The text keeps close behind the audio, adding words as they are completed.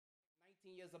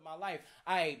years of my life,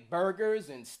 I ate burgers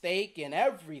and steak and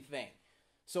everything.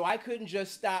 So I couldn't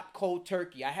just stop cold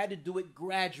turkey. I had to do it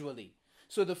gradually.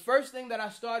 So the first thing that I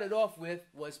started off with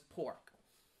was pork.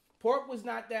 Pork was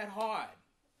not that hard.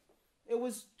 It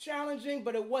was challenging,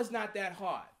 but it was not that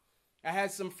hard. I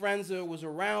had some friends that was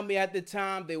around me at the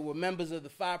time. They were members of the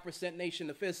 5% Nation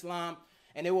of Islam,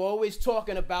 and they were always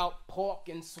talking about pork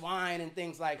and swine and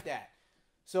things like that.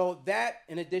 So that,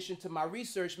 in addition to my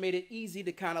research, made it easy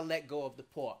to kind of let go of the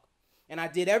pork. And I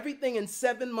did everything in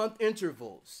 7-month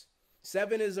intervals.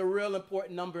 7 is a real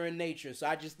important number in nature, so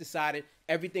I just decided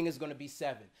everything is going to be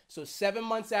 7. So 7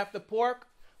 months after pork,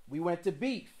 we went to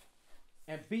beef.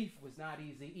 And beef was not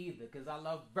easy either because I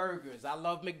love burgers, I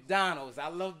love McDonald's, I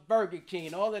love Burger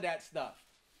King, all of that stuff.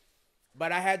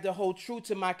 But I had to hold true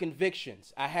to my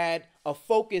convictions. I had a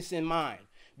focus in mind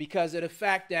because of the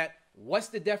fact that what's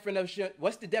the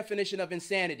definition of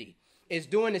insanity? It's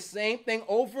doing the same thing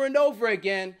over and over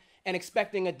again and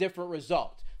expecting a different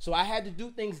result. So I had to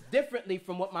do things differently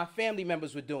from what my family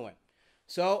members were doing.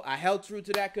 So I held true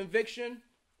to that conviction.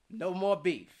 No more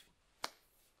beef.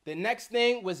 The next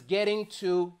thing was getting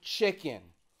to chicken.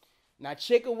 Now,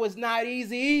 chicken was not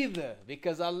easy either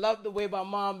because I love the way my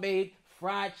mom made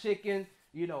fried chicken,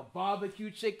 barbecue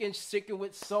chicken, chicken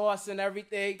with sauce and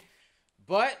everything.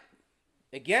 But,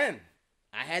 again,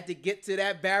 I had to get to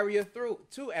that barrier through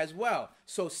too as well.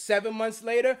 So 7 months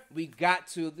later, we got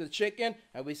to the chicken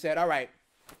and we said, all right,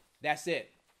 that's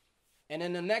it. And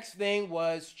then the next thing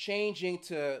was changing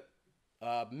to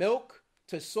milk,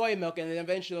 to soy milk, and then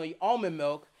eventually almond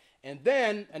milk. And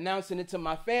then announcing it to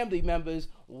my family members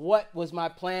what was my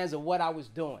plans and what I was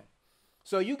doing.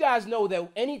 So you guys know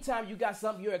that anytime you got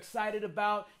something you're excited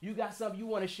about, you got something you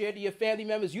want to share to your family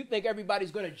members, you think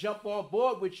everybody's going to jump on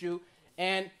board with you,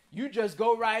 and you just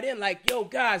go right in like, yo,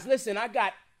 guys, listen, I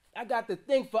got the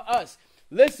thing for us.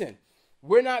 Listen,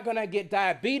 we're not going to get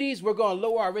diabetes. We're going to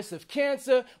lower our risk of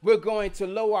cancer. We're going to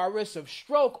lower our risk of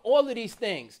stroke, all of these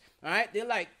things. All right? They're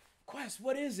like, Quest,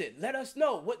 what is it? Let us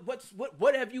know.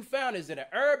 What have you found? Is it an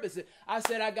herb? I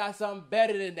said, I got something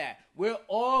better than that. We're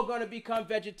all going to become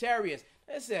vegetarians.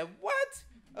 They said, what?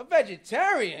 A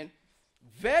vegetarian?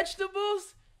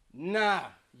 Vegetables? Nah,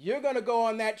 you're going to go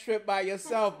on that trip by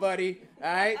yourself, buddy.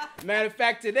 All right? Matter of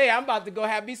fact, today I'm about to go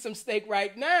have me some steak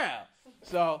right now.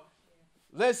 So,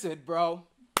 listen, bro,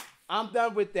 I'm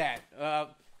done with that.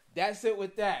 That's it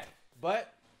with that.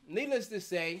 But needless to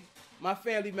say, my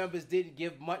family members didn't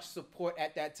give much support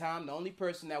at that time. The only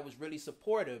person that was really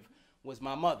supportive was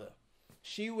my mother.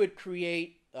 She would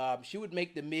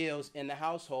make the meals in the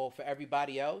household for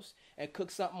everybody else and cook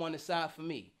something on the side for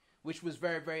me, which was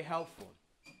very, very helpful.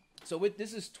 So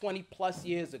this is 20 plus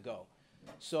years ago.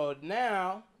 So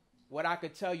now what I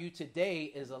could tell you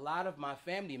today is a lot of my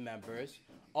family members,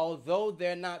 although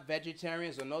they're not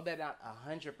vegetarians or no, they're not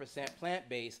 100%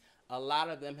 plant-based, a lot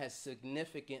of them has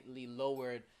significantly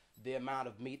lowered the amount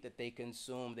of meat that they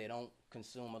consume. They don't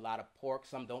consume a lot of pork.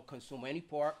 Some don't consume any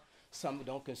pork. Some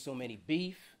don't consume any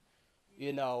beef.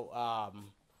 I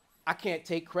can't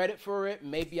take credit for it.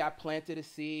 Maybe I planted a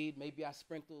seed. Maybe I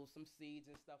sprinkled some seeds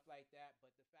and stuff like that. But